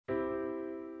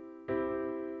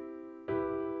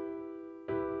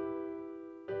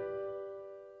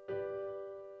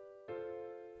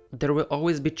There will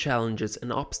always be challenges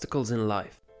and obstacles in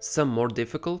life, some more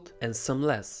difficult and some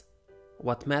less.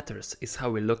 What matters is how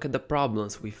we look at the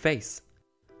problems we face.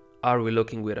 Are we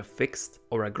looking with a fixed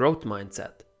or a growth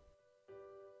mindset?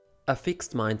 A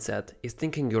fixed mindset is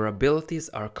thinking your abilities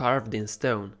are carved in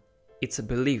stone. It's a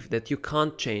belief that you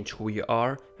can't change who you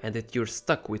are and that you're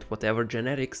stuck with whatever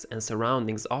genetics and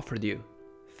surroundings offered you.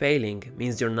 Failing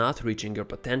means you're not reaching your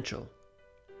potential.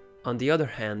 On the other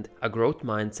hand, a growth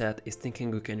mindset is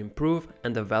thinking you can improve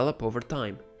and develop over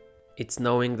time. It's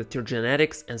knowing that your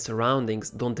genetics and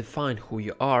surroundings don't define who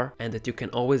you are and that you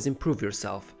can always improve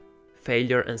yourself.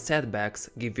 Failure and setbacks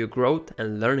give you growth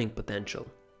and learning potential.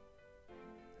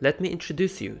 Let me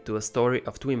introduce you to a story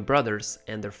of twin brothers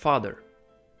and their father.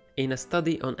 In a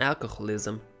study on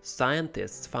alcoholism,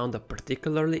 scientists found a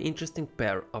particularly interesting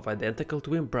pair of identical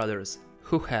twin brothers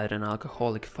who had an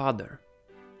alcoholic father.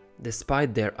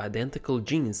 Despite their identical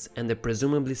genes and the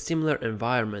presumably similar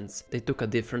environments, they took a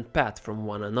different path from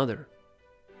one another.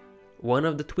 One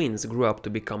of the twins grew up to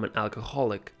become an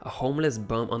alcoholic, a homeless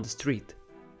bum on the street.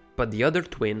 But the other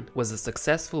twin was a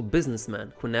successful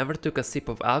businessman who never took a sip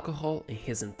of alcohol in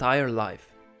his entire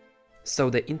life. So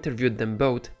they interviewed them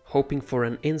both, hoping for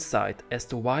an insight as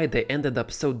to why they ended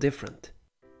up so different.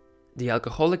 The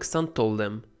alcoholic son told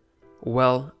them,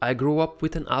 "Well, I grew up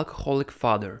with an alcoholic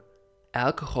father.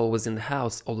 Alcohol was in the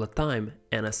house all the time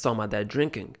and I saw my dad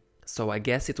drinking, so I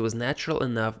guess it was natural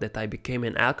enough that I became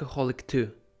an alcoholic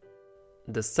too."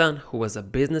 The son, who was a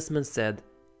businessman, said,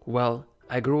 "Well,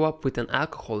 I grew up with an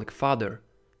alcoholic father.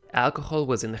 Alcohol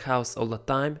was in the house all the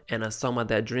time and I saw my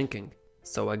dad drinking,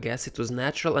 so I guess it was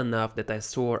natural enough that I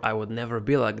swore I would never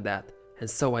be like that, and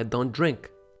so I don't drink."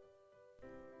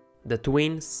 The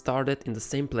twins started in the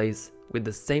same place with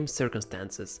the same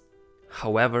circumstances.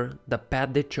 However, the path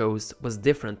they chose was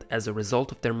different as a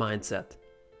result of their mindset.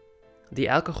 The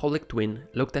alcoholic twin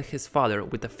looked at his father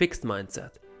with a fixed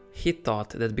mindset. He thought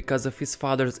that because of his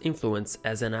father's influence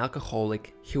as an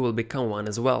alcoholic, he will become one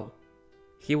as well.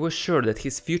 He was sure that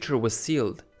his future was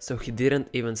sealed, so he didn't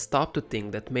even stop to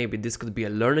think that maybe this could be a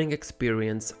learning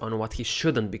experience on what he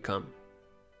shouldn't become.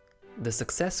 The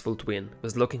successful twin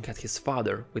was looking at his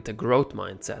father with a growth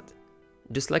mindset.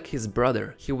 Just like his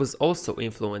brother, he was also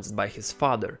influenced by his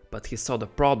father, but he saw the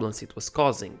problems it was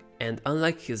causing, and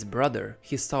unlike his brother,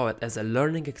 he saw it as a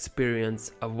learning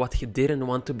experience of what he didn't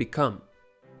want to become: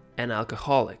 an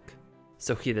alcoholic.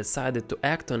 So he decided to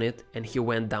act on it, and he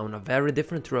went down a very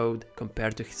different road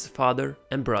compared to his father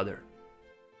and brother.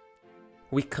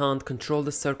 We can't control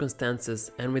the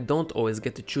circumstances, and we don't always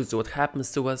get to choose what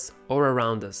happens to us or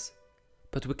around us.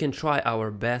 But we can try our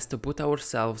best to put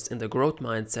ourselves in the growth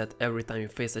mindset every time you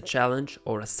face a challenge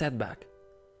or a setback.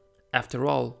 After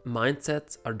all,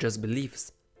 mindsets are just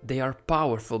beliefs. They are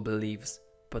powerful beliefs,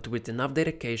 but with enough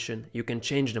dedication, you can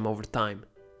change them over time.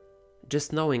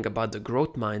 Just knowing about the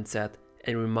growth mindset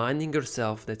and reminding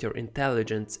yourself that your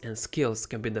intelligence and skills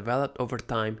can be developed over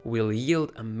time will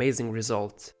yield amazing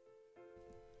results.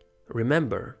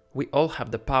 Remember, we all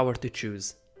have the power to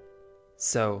choose.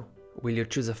 So, will you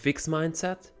choose a fixed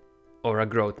mindset or a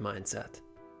growth mindset?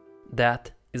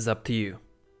 That is up to you.